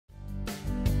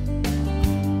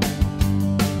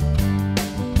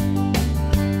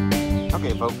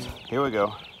folks, here we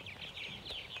go.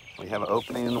 We have an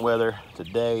opening in the weather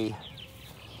today.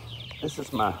 This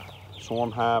is my swarm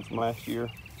hive from last year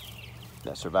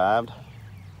that survived,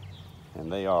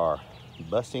 and they are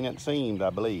busting at the seams, I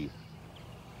believe.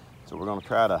 So we're going to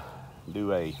try to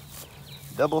do a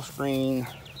double screen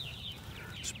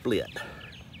split.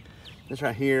 This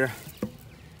right here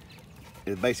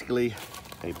is basically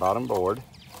a bottom board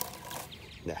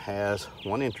that has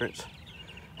one entrance,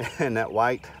 and that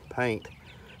white paint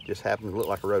just happens to look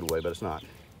like a roadway, but it's not.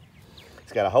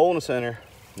 It's got a hole in the center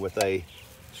with a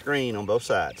screen on both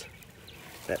sides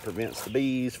that prevents the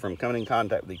bees from coming in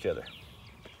contact with each other.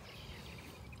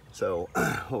 So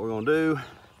what we're gonna do,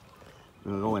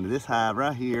 we're gonna go into this hive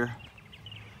right here.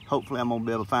 Hopefully I'm gonna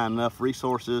be able to find enough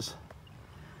resources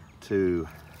to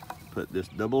put this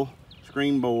double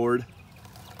screen board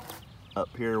up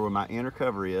here where my inner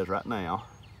cover is right now,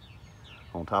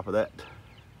 on top of that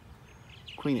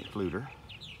queen excluder.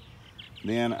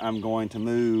 Then I'm going to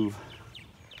move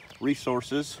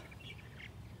resources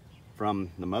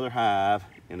from the mother hive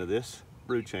into this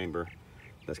brood chamber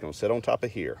that's going to sit on top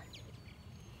of here.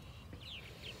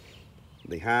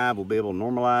 The hive will be able to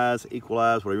normalize,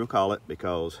 equalize, whatever you call it,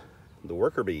 because the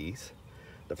worker bees,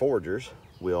 the foragers,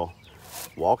 will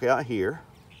walk out here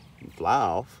and fly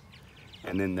off,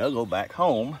 and then they'll go back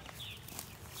home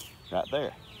right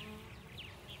there.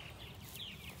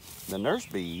 The nurse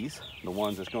bees, the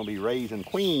ones that's going to be raising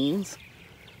queens,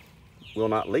 will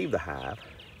not leave the hive,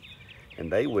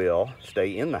 and they will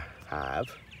stay in the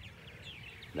hive,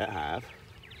 that hive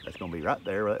that's going to be right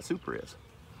there where that super is.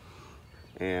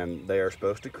 And they are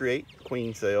supposed to create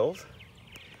queen cells,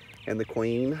 and the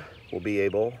queen will be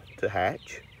able to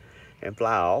hatch and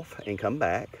fly off and come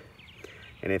back.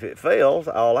 And if it fails,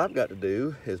 all I've got to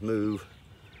do is move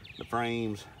the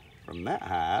frames from that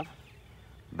hive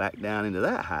back down into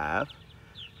that hive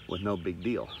with no big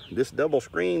deal. This double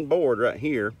screen board right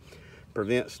here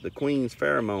prevents the queen's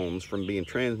pheromones from being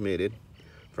transmitted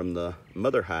from the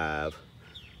mother hive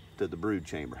to the brood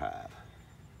chamber hive.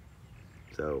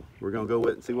 So we're gonna go with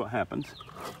it and see what happens.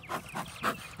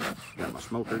 Got my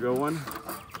smoker going.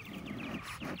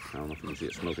 I don't know if you can see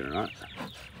it smoking or not,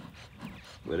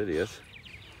 but it is.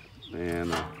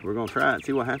 And we're gonna try it and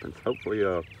see what happens. Hopefully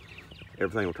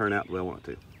everything will turn out the way I want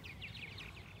it to.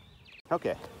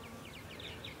 Okay,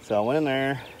 so I went in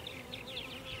there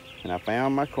and I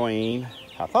found my queen.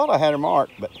 I thought I had her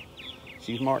marked, but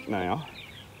she's marked now.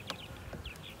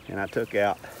 And I took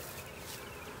out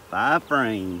 5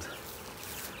 frames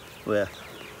with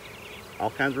all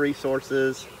kinds of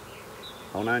resources,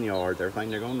 whole 9 yards,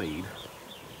 everything they're gonna need.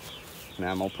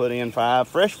 Now I'm gonna put in 5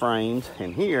 fresh frames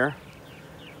in here,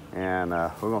 and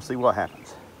we're gonna see what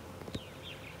happens.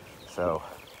 So,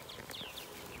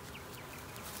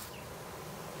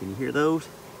 can you hear those?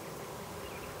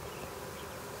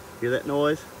 Hear that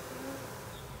noise?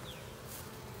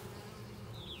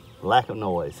 Lack of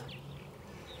noise.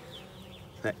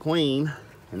 That queen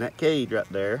in that cage right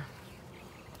there,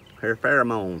 her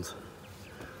pheromones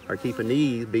are keeping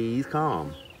these bees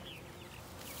calm.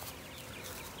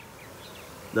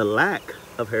 The lack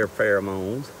of her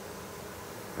pheromones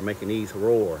are making these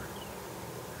roar.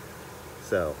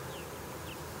 So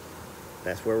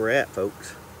that's where we're at,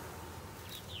 folks.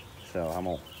 So I'm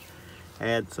gonna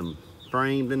add some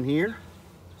frames in here,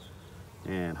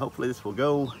 and hopefully this will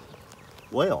go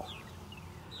well.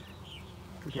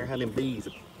 Look here how them bees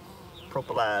are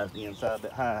propylized inside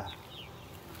that hive.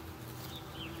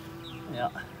 Yeah,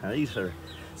 now these are,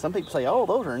 some people say, oh,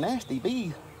 those are nasty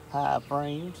bee hive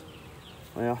frames.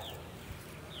 Well,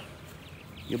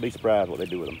 you'll be surprised what they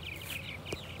do with them.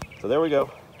 So there we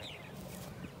go.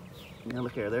 Now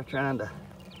look here, they're trying to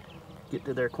get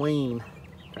to their queen,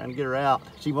 trying to get her out.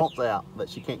 She wants out, but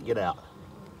she can't get out.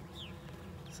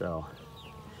 So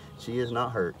she is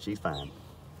not hurt, she's fine.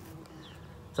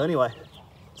 So anyway,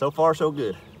 so far so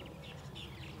good.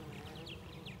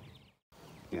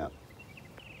 Yeah,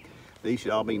 these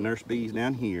should all be nurse bees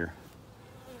down here.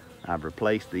 I've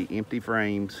replaced the empty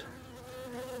frames.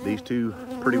 These 2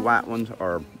 pretty white ones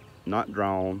are not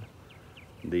drawn.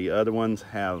 The other ones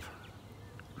have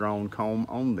drawn comb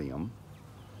on them.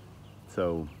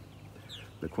 So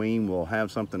the queen will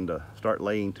have something to start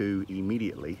laying to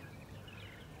immediately.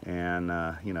 And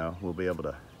you know, we'll be able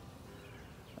to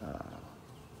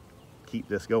keep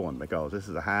this going, because this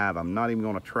is a hive I'm not even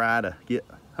going to try to get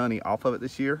honey off of it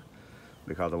this year,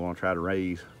 because I want to try to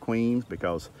raise queens,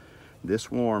 because this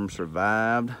swarm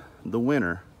survived the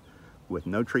winter with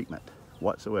no treatment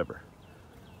whatsoever.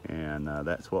 And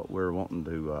that's what we're wanting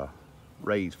to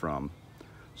raise from.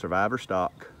 Survivor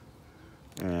stock,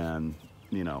 and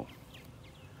you know,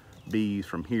 bees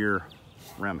from here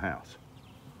around the house.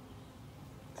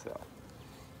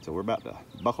 So we're about to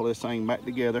buckle this thing back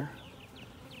together.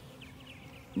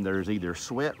 There's either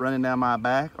sweat running down my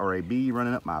back or a bee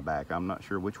running up my back. I'm not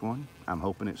sure which one. I'm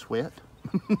hoping it's sweat.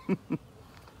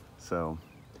 So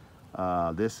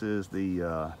this is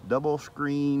the double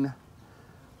screen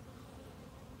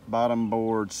bottom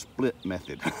board split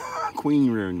method, queen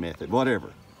rearing method,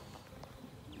 whatever.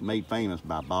 Made famous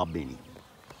by Bob Benny.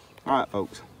 All right,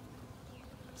 folks.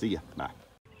 See ya. Bye.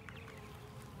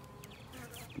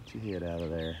 Get your head out of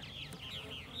there.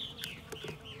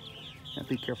 Now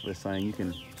be careful of this thing. You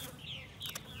can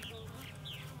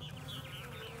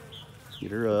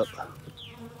get her up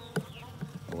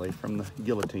away from the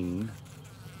guillotine.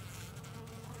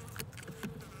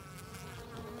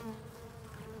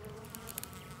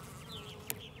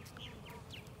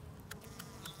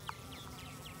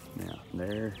 Now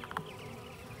there,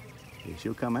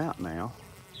 she'll come out now.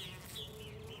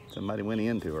 Somebody went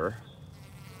into her.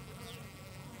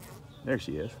 There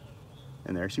she is,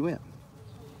 and there she went.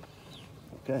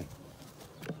 Okay,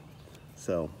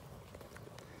 so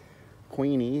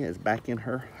Queenie is back in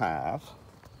her hive,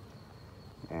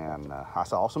 and I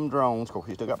saw some drones. Of course,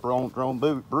 she still got drone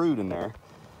brood in there,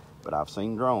 but I've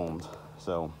seen drones,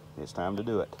 so it's time to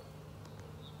do it.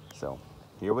 So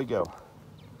here we go.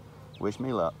 Wish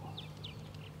me luck.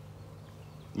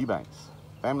 Eubanks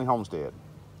Family Homestead,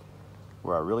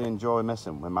 where I really enjoy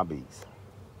messing with my bees.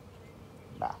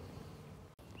 Bye.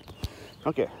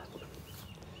 Okay.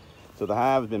 So the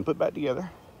hive has been put back together.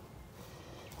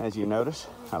 As you notice,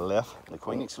 I left the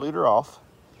queen excluder off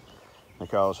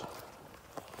because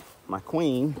my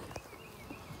queen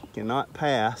cannot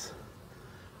pass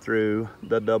through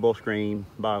the double screen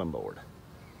bottom board.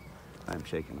 I'm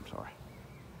shaking, I'm sorry.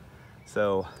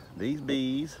 So these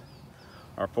bees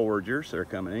are foragers. They're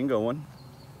coming and going,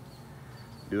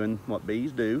 doing what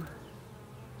bees do.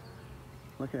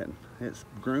 Look at it, it's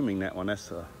grooming that one.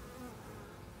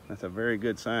 That's a very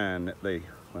good sign that they,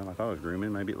 well, I thought it was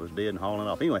grooming, maybe it was dead and hauling it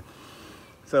off. Anyway,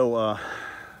 so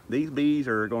these bees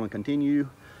are going to continue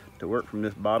to work from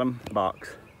this bottom box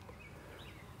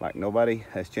like nobody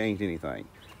has changed anything.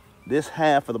 This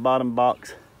half of the bottom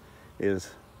box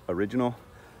is original,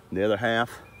 the other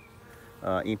half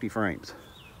empty frames.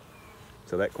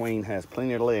 So that queen has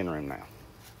plenty of laying room now.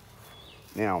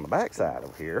 Now on the back side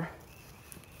over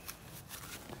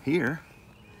here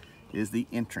is the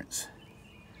entrance.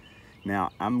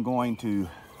 Now I'm going to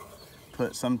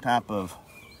put some type of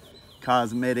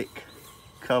cosmetic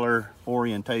color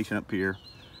orientation up here.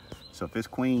 So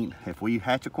if we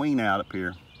hatch a queen out up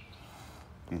here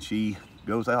and she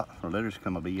goes out, or let her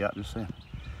come a bee out just saying.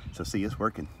 So see, it's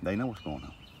working. They know what's going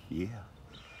on. Yeah.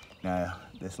 Now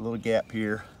this little gap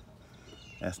here,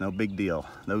 that's no big deal.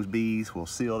 Those bees will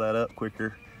seal that up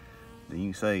quicker than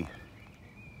you say,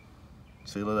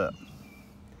 seal it up.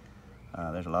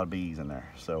 There's a lot of bees in there.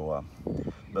 So,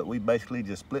 but we basically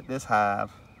just split this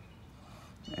hive,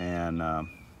 and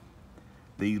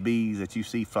these bees that you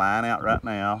see flying out right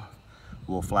now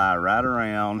will fly right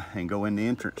around and go in the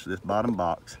entrance to this bottom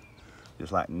box,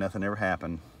 just like nothing ever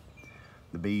happened.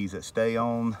 The bees that stay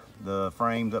on the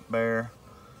frames up there,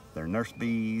 they're nurse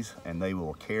bees, and they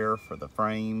will care for the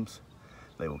frames.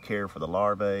 They will care for the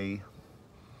larvae,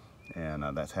 and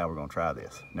that's how we're gonna try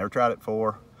this. Never tried it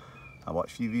before. I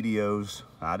watched a few videos.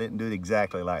 I didn't do it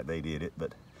exactly like they did it,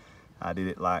 but I did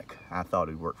it like I thought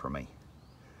it'd work for me.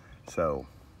 So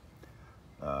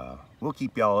we'll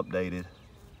keep y'all updated.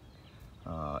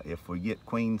 If we get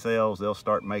queen cells, they'll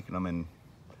start making them in,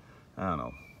 I don't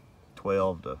know,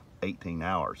 12 to 18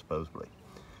 hours supposedly.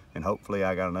 And hopefully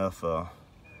I got enough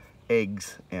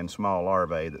eggs and small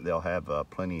larvae that they'll have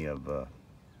plenty of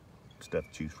stuff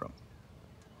to choose from.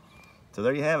 So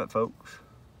there you have it, folks.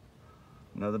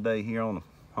 Another day here on the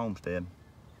homestead,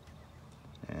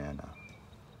 and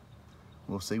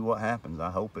we'll see what happens. I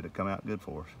hope it'll come out good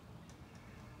for us.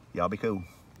 Y'all be cool.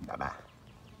 Bye-bye.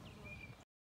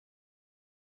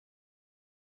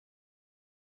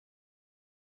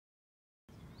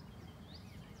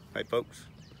 Hey folks,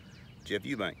 Jeff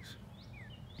Eubanks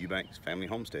Family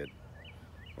Homestead,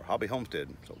 or Hobby Homestead.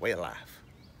 It's a way of life.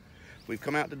 We've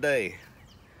come out today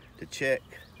to check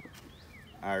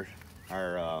our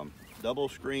double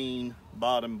screen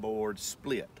bottom board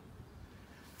split.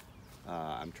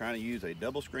 I'm trying to use a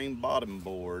double screen bottom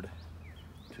board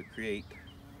to create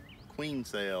queen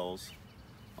cells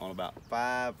on about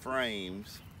 5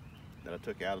 frames that I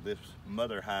took out of this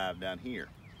mother hive down here.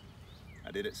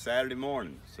 I did it Saturday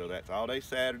morning, so that's all day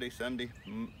Saturday, Sunday,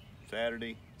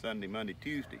 Monday,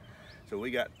 Tuesday. So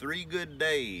we got 3 good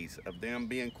days of them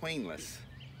being queenless.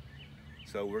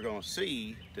 So we're gonna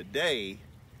see today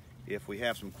if we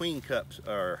have some queen cups,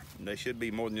 or they should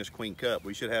be more than just queen cup,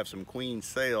 we should have some queen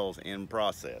cells in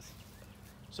process.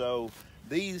 So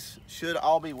these should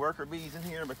all be worker bees in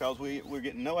here because we're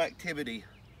getting no activity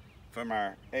from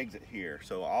our exit here.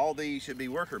 So all these should be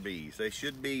worker bees. They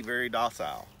should be very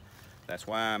docile. That's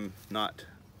why I'm not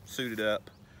suited up.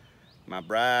 My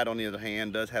bride, on the other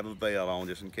hand, does have a veil on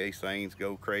just in case things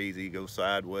go crazy, go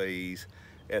sideways,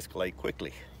 escalate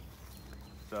quickly.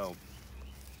 So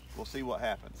we'll see what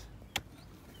happens.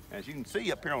 As you can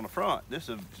see up here on the front, this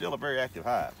is still a very active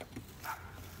hive.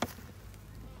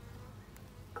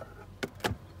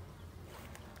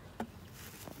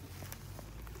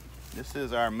 This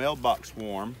is our mailbox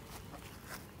swarm.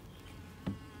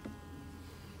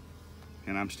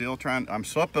 And I'm still I'm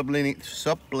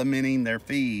supplementing their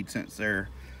feed since they're,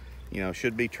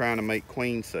 should be trying to make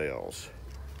queen cells.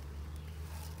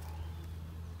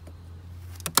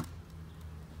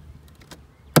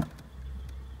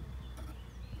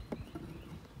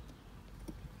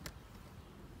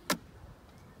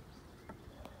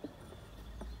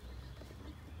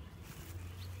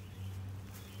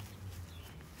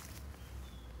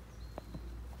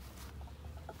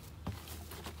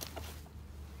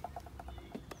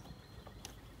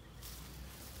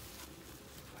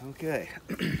 Okay,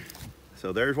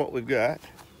 so there's what we've got.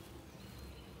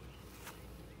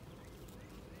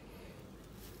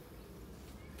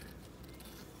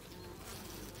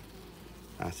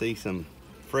 I see some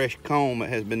fresh comb that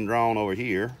has been drawn over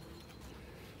here.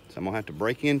 So I'm gonna have to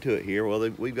break into it here. Well,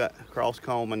 we've got cross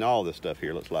comb and all this stuff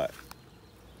here, looks like.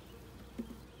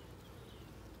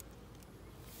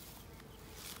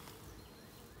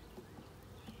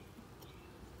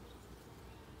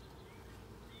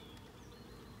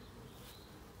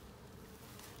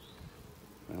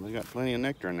 Well, they got plenty of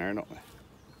nectar in there, don't they?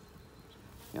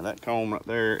 Yeah, that comb right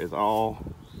there is all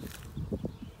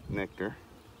nectar.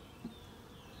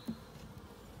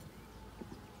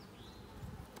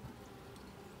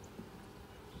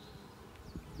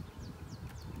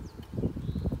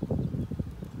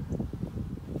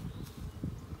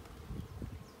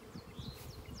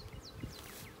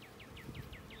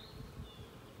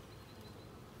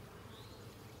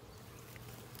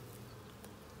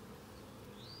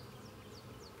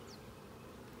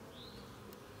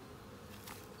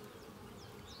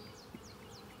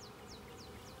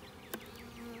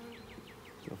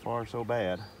 So far, so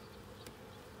bad.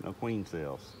 No queen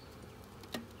cells.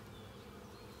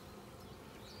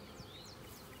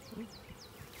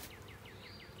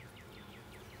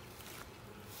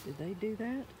 Did they do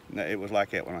that? No, it was like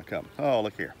that when I come. Oh,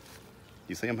 look here.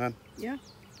 You see them, hon? Yeah.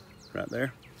 Right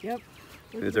there? Yep.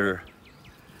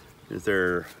 Is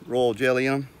there royal jelly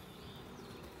in them?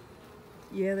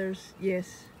 Yeah,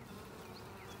 yes.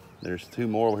 There's two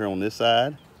more over here on this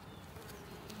side.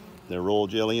 They're royal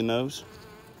jelly in those.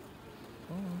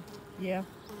 Yeah.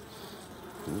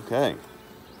 Okay.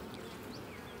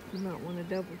 You might want to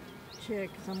double check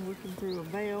because I'm looking through a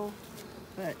veil,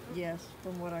 but yes,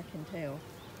 from what I can tell.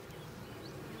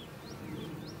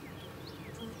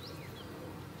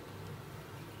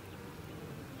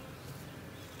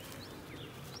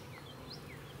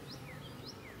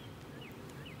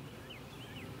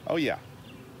 Oh yeah.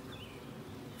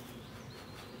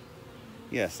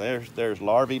 Yes, there's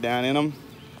larvae down in them.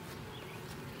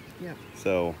 Yep.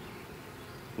 So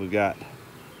we've got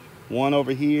one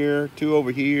over here, two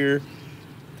over here,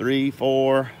 3,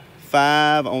 4,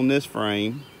 5 on this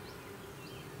frame.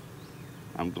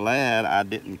 I'm glad I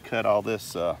didn't cut all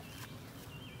this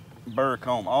burr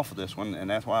comb off of this one, and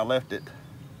that's why I left it.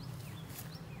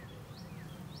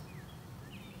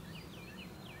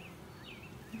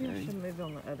 Maybe I should move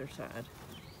on the other side.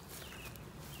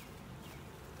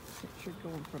 Since you're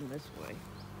going from this way.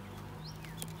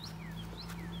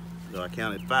 So I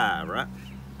counted 5, right?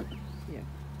 Yeah.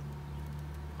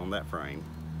 On that frame.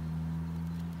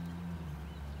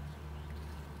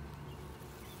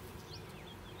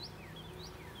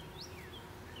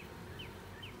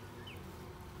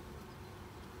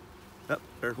 Oh,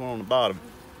 there's one on the bottom.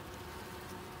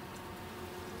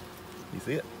 You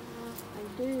see it?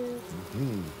 I do.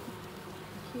 Mm-hmm.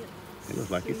 It looks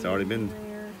like it's already been...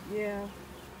 There. Yeah.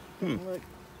 Look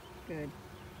good.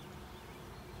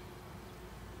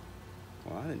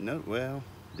 Well, I didn't know. Well,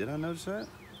 did I notice that?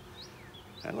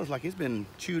 That looks like it's been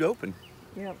chewed open.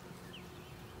 Yep.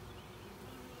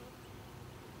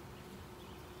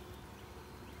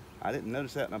 I didn't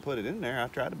notice that when I put it in there. I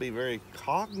tried to be very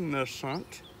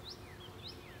cognizant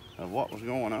of what was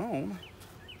going on.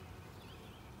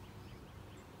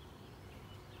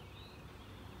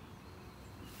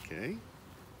 Okay.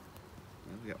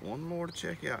 Well, we got one more to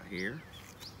check out here.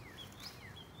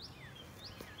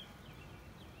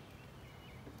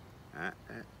 All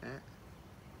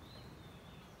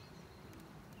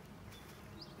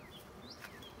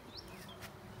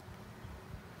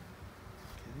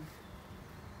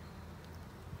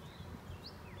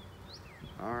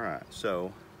right,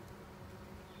 so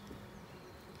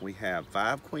we have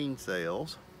 5 queen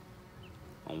cells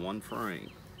on one frame.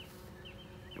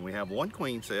 And we have 1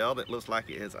 queen cell that looks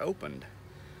like it has opened.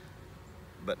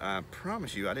 But I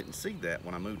promise you, I didn't see that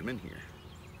when I moved them in here.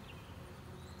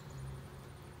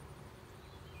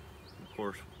 Of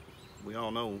course, we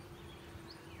all know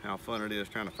how fun it is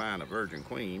trying to find a virgin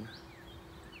queen.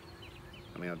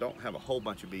 I mean, I don't have a whole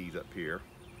bunch of bees up here.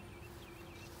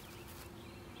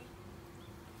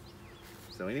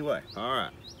 So anyway, all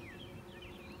right.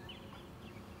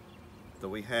 So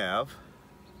we have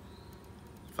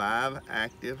 5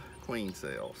 active queen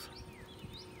cells.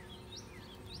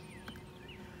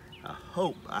 I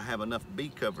hope I have enough bee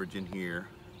coverage in here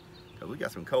because we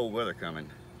got some cold weather coming.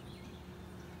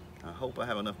 I hope I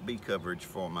have enough bee coverage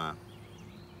for my,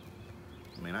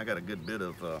 I mean, I got a good bit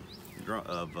of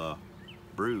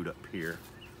brood up here.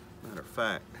 Matter of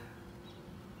fact,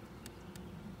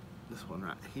 this one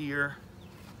right here,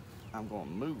 I'm going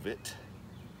to move it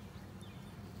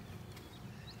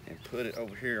and put it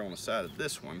over here on the side of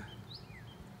this one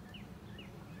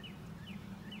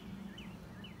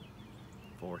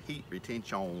for heat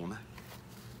retention.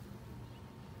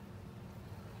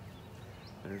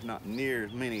 There's not near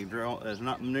as many brood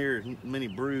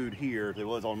here as there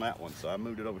was on that one, so I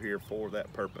moved it over here for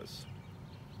that purpose.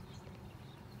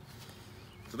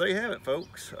 So there you have it,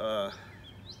 folks.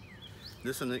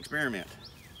 This is an experiment.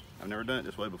 I've never done it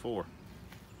this way before.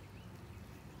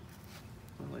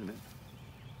 Oh, wait a minute.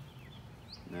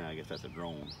 Nah, I guess that's a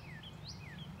drone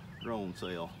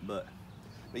cell. But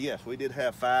yes, we did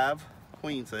have 5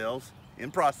 queen cells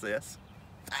in process.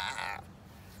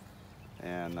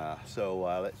 And so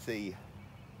let's see.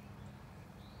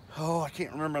 Oh, I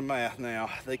can't remember the math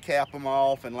now. They cap them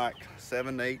off in like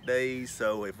 7 to 8 days.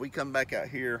 So if we come back out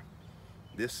here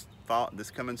this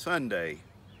coming Sunday,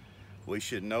 we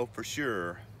should know for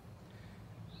sure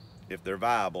if they're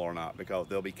viable or not, because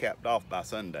they'll be capped off by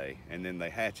Sunday, and then they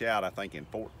hatch out, I think, in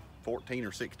 14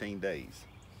 or 16 days.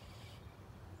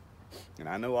 And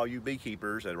I know all you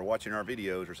beekeepers that are watching our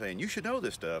videos are saying, you should know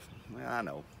this stuff. Well, I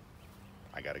know.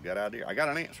 I got a good idea. I got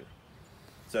an answer.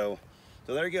 So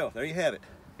there you go. There you have it.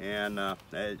 And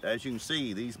as you can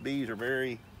see, these bees are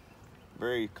very,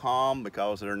 very calm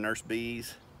because they're nurse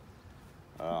bees.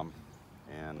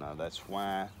 That's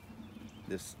why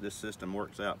this system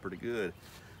works out pretty good.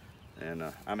 And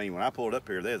I mean, when I pulled up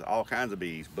here, there's all kinds of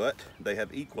bees, but they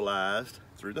have equalized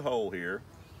through the hole here.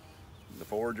 The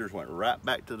foragers went right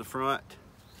back to the front.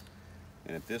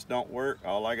 And if this don't work,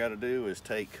 all I got to do is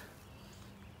take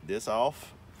this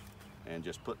off and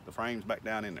just put the frames back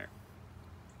down in there,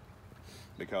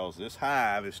 because this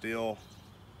hive is still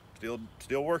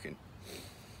working.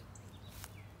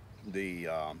 The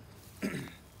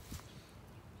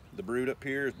the brood up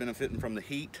here is benefiting from the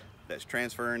heat that's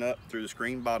transferring up through the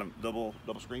screen bottom, double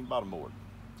screen bottom board.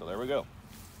 So there we go.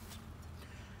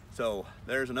 So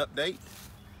there's an update.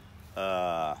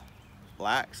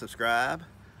 Like, subscribe,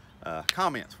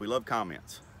 comments. We love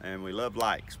comments, and we love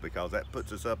likes, because that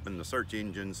puts us up in the search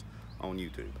engines on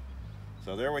YouTube.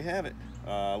 So there we have it.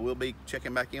 We'll be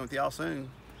checking back in with y'all soon.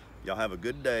 Y'all have a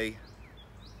good day.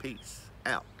 Peace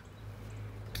out.